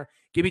babbling there.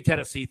 Give me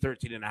Tennessee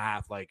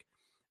 13.5. Like,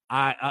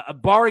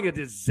 barring a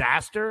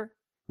disaster,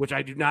 which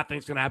I do not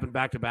think is going to happen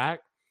back-to-back,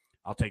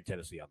 I'll take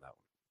Tennessee on that one.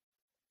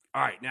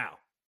 All right, now,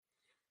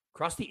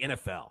 across the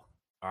NFL,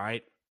 all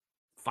right,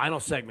 final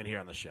segment here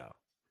on the show.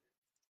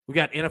 We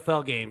got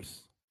NFL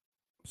games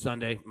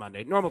Sunday,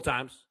 Monday, normal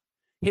times.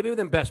 Hit me with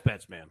them best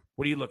bets, man.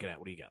 What are you looking at?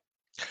 What do you got?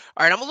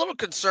 All right, I'm a little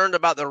concerned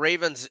about the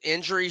Ravens'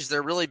 injuries.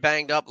 They're really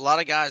banged up. A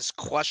lot of guys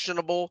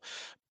questionable,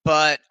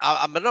 but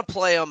I'm going to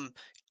play them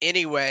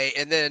anyway.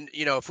 And then,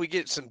 if we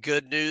get some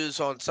good news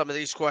on some of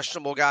these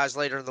questionable guys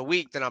later in the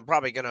week, then I'm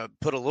probably going to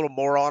put a little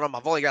more on them.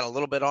 I've only got a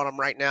little bit on them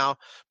right now,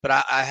 but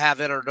I have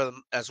entered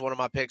them as one of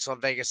my picks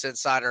on Vegas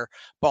Insider.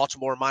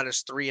 Baltimore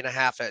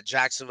 -3.5 at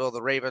Jacksonville.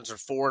 The Ravens are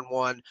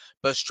 4-1,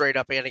 both straight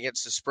up and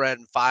against the spread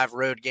in 5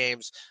 road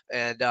games.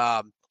 And,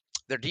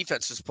 their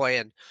defense is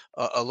playing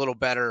a little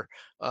better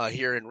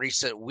here in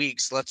recent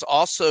weeks. Let's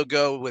also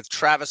go with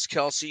Travis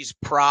Kelce's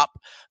prop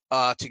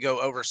to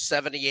go over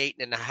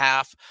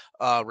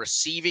 78.5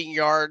 receiving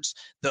yards.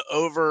 The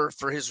over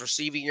for his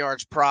receiving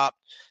yards prop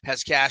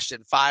has cashed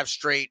in 5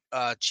 straight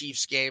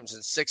Chiefs games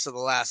and 6 of the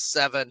last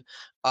 7.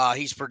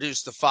 He's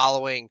produced the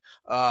following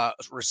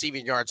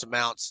receiving yards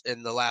amounts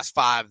in the last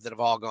 5 that have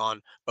all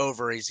gone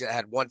over. He's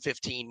had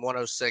 115,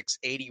 106,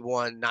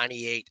 81,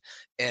 98,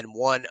 and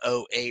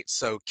 108.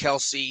 So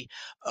Kelce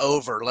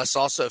over. Let's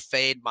also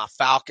fade my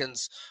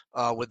Falcons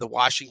with the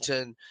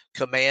Washington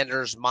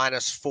Commanders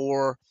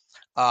 -4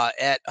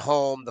 at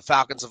home. The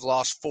Falcons have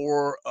lost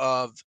 4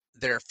 of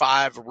their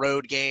 5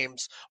 road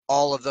games.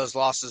 All of those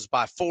losses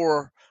by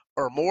 4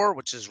 or more,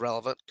 which is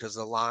relevant because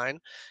the line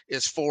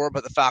is 4,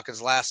 but the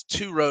Falcons' last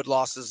 2 road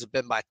losses have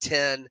been by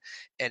 10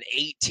 and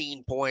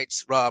 18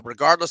 points.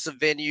 Regardless of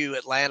venue,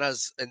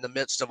 Atlanta's in the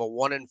midst of a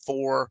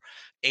 1-4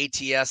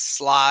 ATS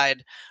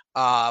slide,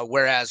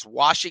 whereas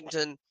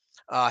Washington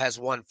has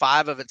won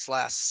 5 of its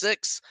last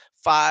 6,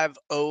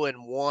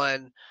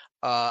 5-0-1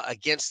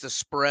 against the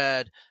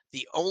spread.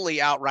 The only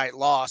outright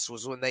loss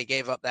was when they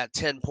gave up that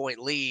 10-point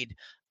lead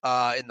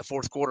in the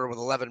fourth quarter with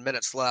 11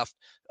 minutes left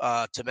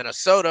to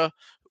Minnesota,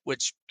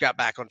 which got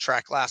back on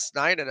track last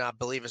night and I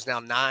believe is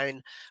now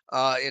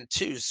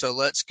 9-2. So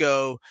let's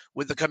go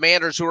with the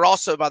Commanders, who are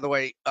also, by the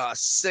way,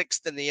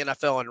 6th in the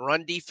NFL in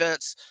run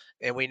defense.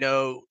 And we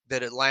know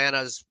that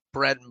Atlanta's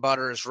bread and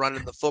butter is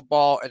running the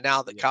football. And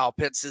now that Kyle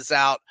Pitts is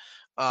out,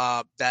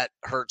 that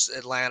hurts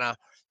Atlanta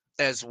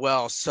as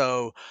well.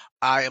 So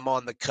I am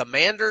on the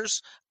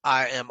Commanders.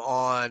 I am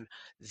on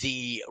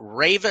the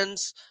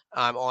Ravens.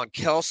 I'm on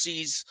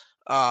Kelce's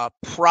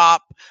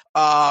prop.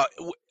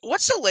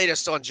 What's the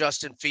latest on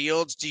Justin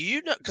Fields? Do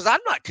you know? Because I'm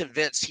not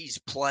convinced he's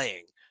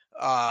playing.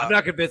 I'm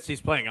not convinced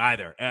he's playing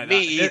either.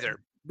 Me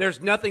either.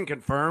 There's nothing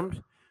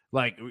confirmed.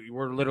 Like,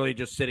 we're literally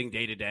just sitting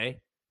day to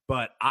day.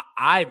 But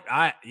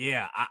I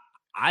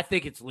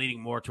think it's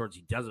leaning more towards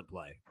he doesn't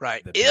play.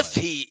 Right. If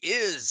he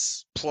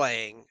is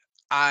playing,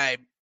 I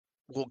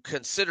will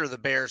consider the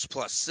Bears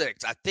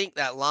 +6. I think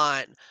that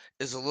line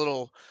is a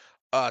little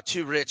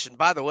too rich. And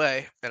by the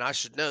way, and I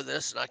should know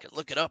this, and I can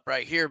look it up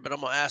right here, but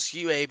I'm going to ask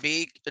you,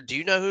 AB, do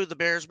you know who the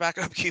Bears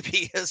backup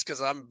QB is?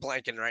 Because I'm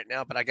blanking right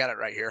now, but I got it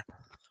right here.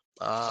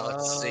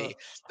 Let's see.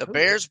 The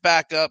Bears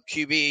backup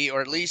QB,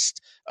 or at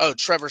least,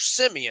 Trevor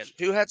Siemian,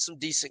 who had some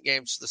decent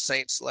games for the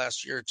Saints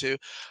last year or two.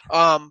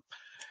 I'm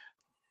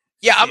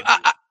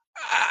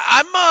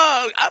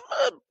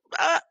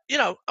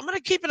going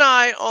to keep an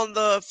eye on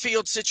the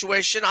field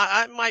situation.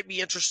 I might be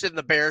interested in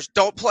the Bears.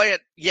 Don't play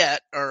it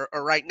yet or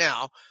right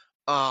now.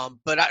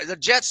 But the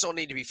Jets don't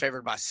need to be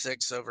favored by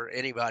 6 over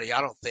anybody,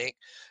 I don't think.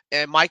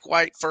 And Mike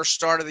White, first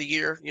start of the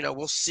year,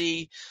 we'll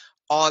see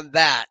on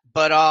that.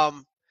 But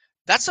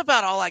that's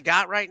about all I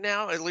got right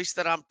now, at least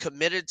that I'm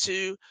committed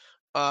to.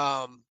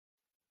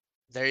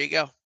 There you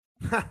go.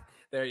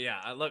 There, yeah.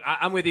 Look,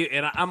 I'm with you,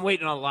 and I'm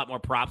waiting on a lot more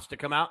props to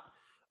come out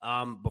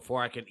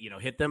before I can,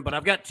 hit them. But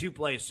I've got 2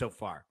 plays so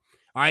far.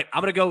 All right,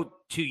 I'm going to go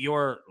to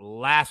your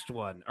last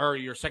one, or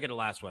your second to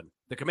last one,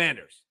 the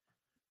Commanders.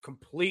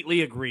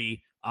 Completely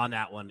agree on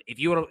that one. If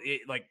you want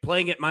to,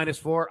 playing it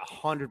 -4,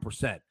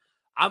 100%.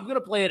 I'm going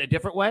to play it a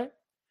different way.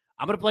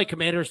 I'm going to play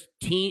Commanders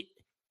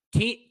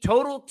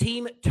total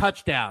team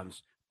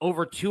touchdowns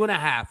over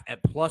 2.5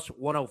 at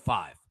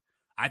 +105.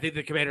 I think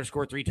the Commanders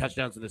score 3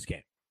 touchdowns in this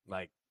game.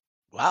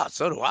 Wow,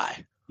 so do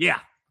I. Yeah,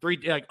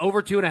 3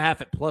 over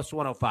 2.5 at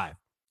 +105.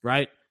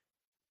 Right?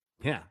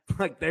 Yeah,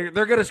 they're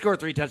going to score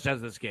 3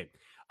 touchdowns in this game.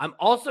 I'm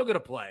also going to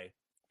play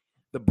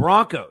the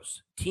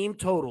Broncos team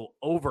total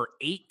over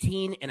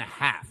 18.5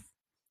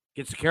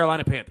 against the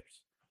Carolina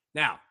Panthers.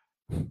 Now,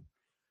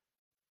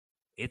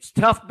 it's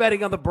tough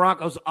betting on the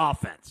Broncos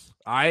offense.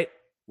 All right,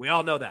 we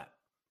all know that,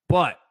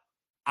 but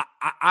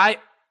I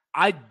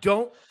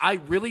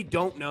really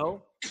don't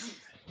know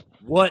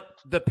what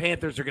the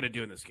Panthers are going to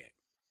do in this game.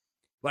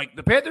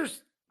 The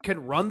Panthers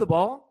can run the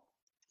ball,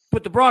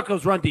 but the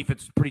Broncos' run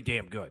defense is pretty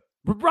damn good.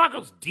 The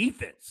Broncos'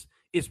 defense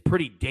is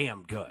pretty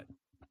damn good.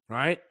 All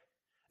right,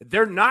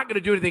 they're not going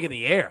to do anything in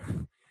the air.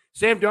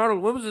 Sam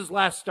Darnold, when was his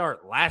last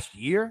start? Last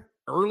year?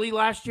 Early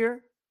last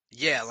year?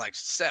 Yeah,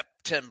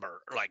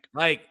 September.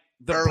 The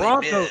early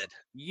Broncos. mid.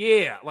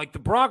 Yeah, the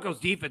Broncos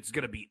defense is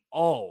going to be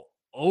all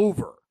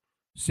over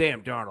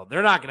Sam Darnold.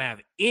 They're not going to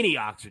have any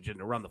oxygen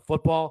to run the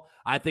football.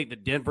 I think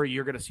that Denver,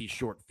 you're going to see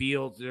short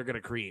fields. They're going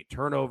to create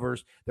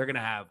turnovers. They're going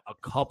to have a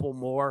couple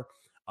more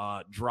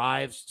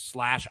drives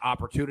 /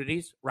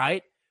 opportunities,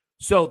 right?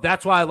 So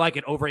that's why I like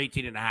it over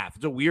 18.5.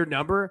 It's a weird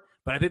number,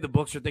 but I think the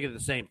books are thinking the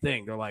same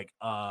thing. They're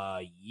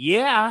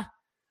yeah,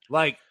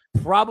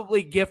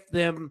 probably gift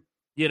them,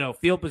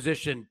 field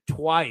position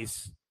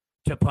twice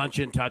to punch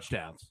in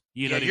touchdowns.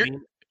 You know what I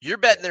mean? You're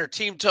betting their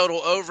team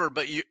total over,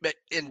 but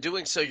in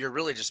doing so, you're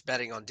really just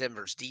betting on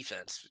Denver's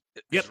defense.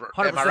 Yep,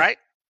 100%. Am I right?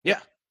 Yeah,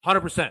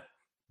 100%.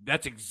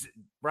 That's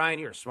Brian,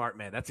 you're a smart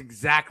man. That's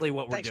exactly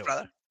what we're doing.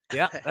 Brother.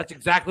 Yeah, that's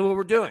exactly what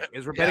we're doing.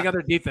 Is we're betting on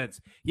their defense.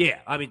 Yeah,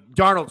 I mean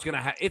Darnold's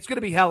it's gonna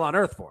be hell on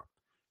earth for him,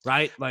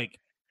 right?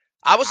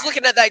 I was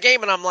looking at that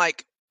game and I'm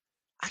like,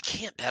 I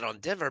can't bet on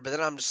Denver, but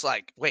then I'm just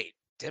like, wait,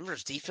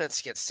 Denver's defense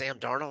against Sam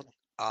Darnold,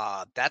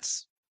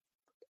 that's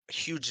a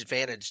huge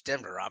advantage.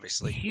 Denver,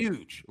 obviously,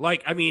 huge.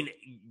 I mean,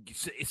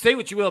 say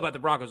what you will about the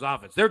Broncos'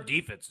 offense, their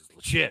defense is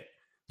legit.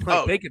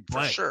 They can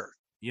play for sure.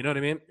 You know what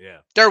I mean?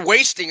 Yeah, they're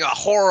wasting a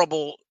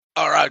horrible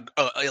or a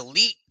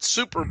elite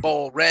Super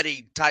Bowl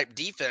ready type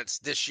defense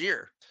this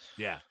year.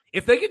 Yeah,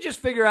 if they could just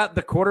figure out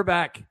the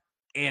quarterback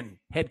and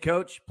head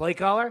coach, play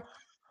caller,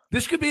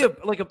 this could be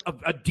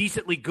a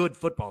decently good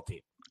football team.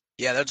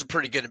 Yeah, those are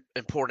pretty good,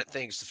 important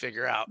things to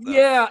figure out. Though.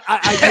 Yeah,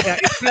 I get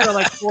that. It's kind of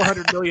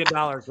 $400 million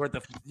worth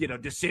of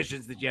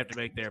decisions that you have to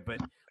make there. But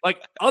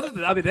other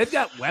than they've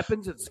got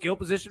weapons at skill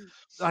position.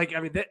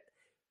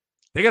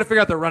 They got to figure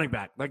out their running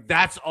back.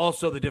 That's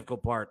also the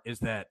difficult part is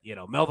that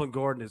Melvin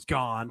Gordon is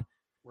gone,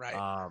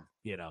 right?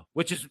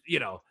 Which is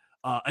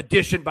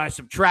addition by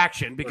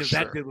subtraction because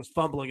that dude was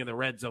fumbling in the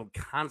red zone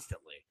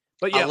constantly.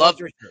 But yeah,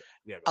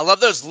 I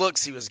love those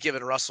looks he was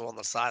giving Russell on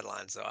the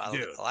sidelines. Though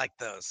I like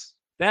those.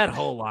 That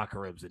whole locker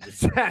room's a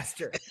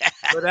disaster.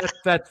 But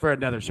that's for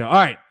another show. All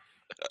right.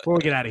 Before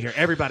we get out of here,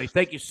 everybody,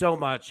 thank you so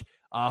much.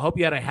 Hope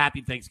you had a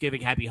happy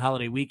Thanksgiving, happy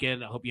holiday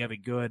weekend. I hope you have a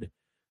good,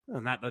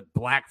 not that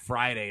Black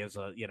Friday is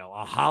a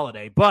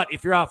holiday, but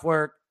if you're off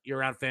work, you're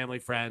around family,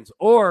 friends,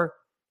 or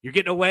you're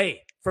getting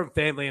away from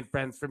family and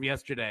friends from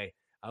yesterday,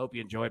 I hope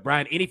you enjoyed.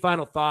 Brian, any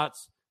final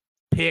thoughts,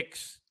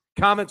 picks,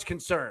 comments,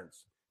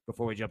 concerns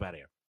before we jump out of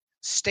here?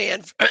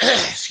 Stanford.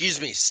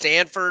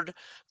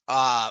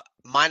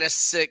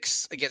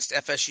 -6 against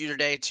FSU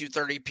today,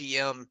 2:30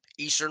 p.m.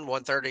 Eastern,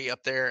 1:30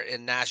 up there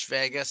in Nash,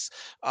 Vegas.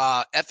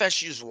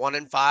 FSU's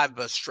 1-5,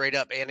 both straight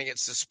up and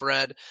against the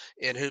spread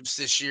in hoops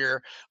this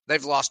year.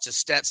 They've lost to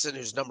Stetson,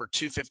 who's number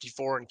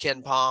 254 in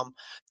Ken Palm.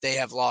 They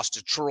have lost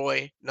to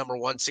Troy, number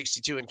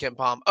 162 in Ken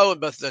Palm. Oh,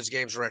 and both of those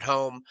games were at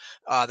home.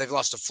 They've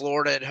lost to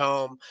Florida at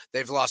home.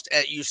 They've lost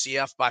at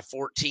UCF by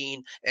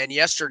 14. And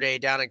yesterday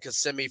down in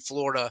Kissimmee,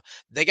 Florida,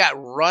 they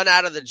got run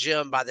out of the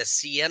gym by the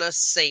Siena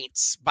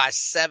Saints by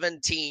 17,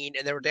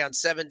 and they were down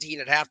 17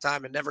 at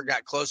halftime and never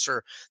got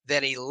closer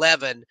than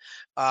 11.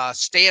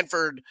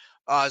 Stanford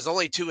is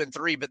only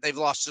 2-3, but they've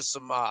lost to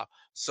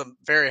some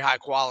very high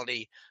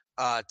quality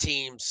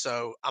teams.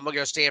 So I'm gonna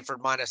go Stanford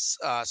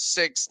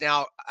 -6.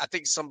 Now I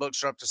think some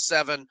books are up to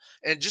 7,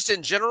 and just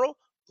in general,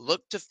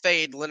 look to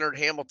fade Leonard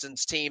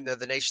Hamilton's team. They're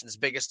the nation's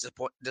biggest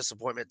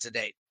disappointment to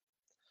date.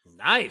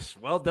 Nice,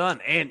 well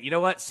done. And you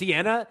know what,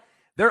 Siena,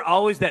 they're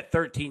always that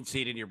 13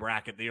 seed in your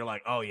bracket that you're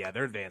like, oh yeah,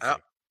 they're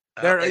advancing.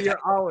 You're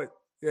always,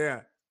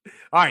 yeah.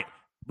 All right.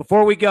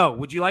 Before we go,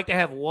 would you like to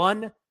have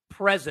one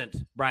present,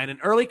 Brian, an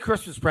early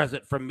Christmas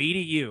present from me to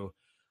you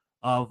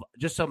of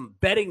just some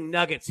betting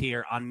nuggets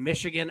here on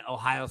Michigan,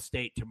 Ohio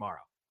State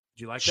tomorrow?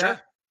 Would you like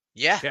that?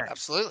 Yeah,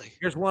 absolutely.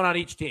 Here's one on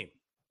each team.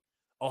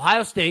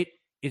 Ohio State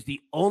is the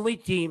only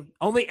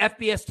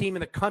FBS team in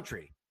the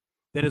country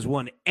that has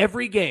won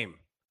every game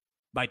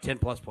by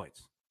 10-plus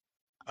points.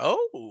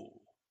 Oh.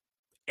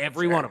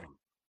 Every one of them.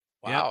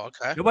 Wow, Yep.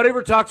 okay. Nobody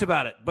ever talks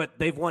about it, but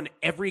they've won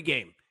every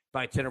game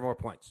by 10 or more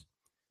points.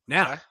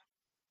 Now,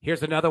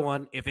 here's another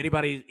one. If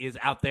anybody is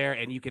out there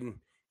and you can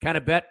kind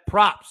of bet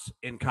props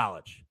in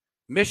college,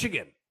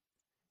 Michigan,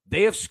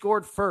 they have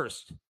scored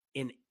first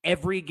in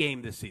every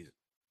game this season.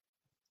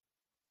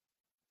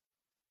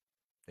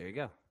 There you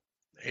go.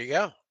 There you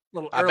go. A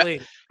little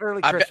early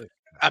Christmas.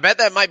 I bet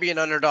that might be an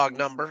underdog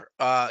number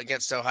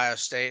against Ohio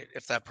State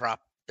if that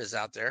prop is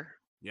out there.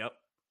 Yep.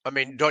 I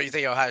mean, don't you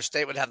think Ohio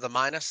State would have the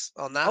minus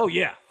on that? Oh,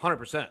 yeah,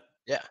 100%.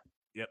 Yeah.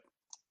 Yep.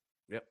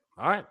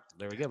 All right.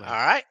 There we go, man. All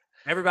right.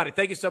 Everybody,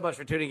 thank you so much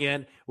for tuning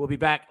in. We'll be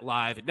back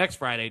live next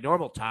Friday,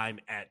 normal time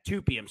at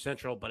 2 p.m.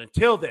 Central. But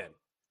until then,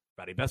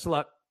 everybody, best of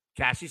luck.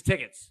 Cash these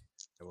tickets,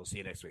 and we'll see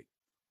you next week.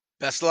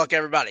 Best of luck,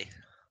 everybody.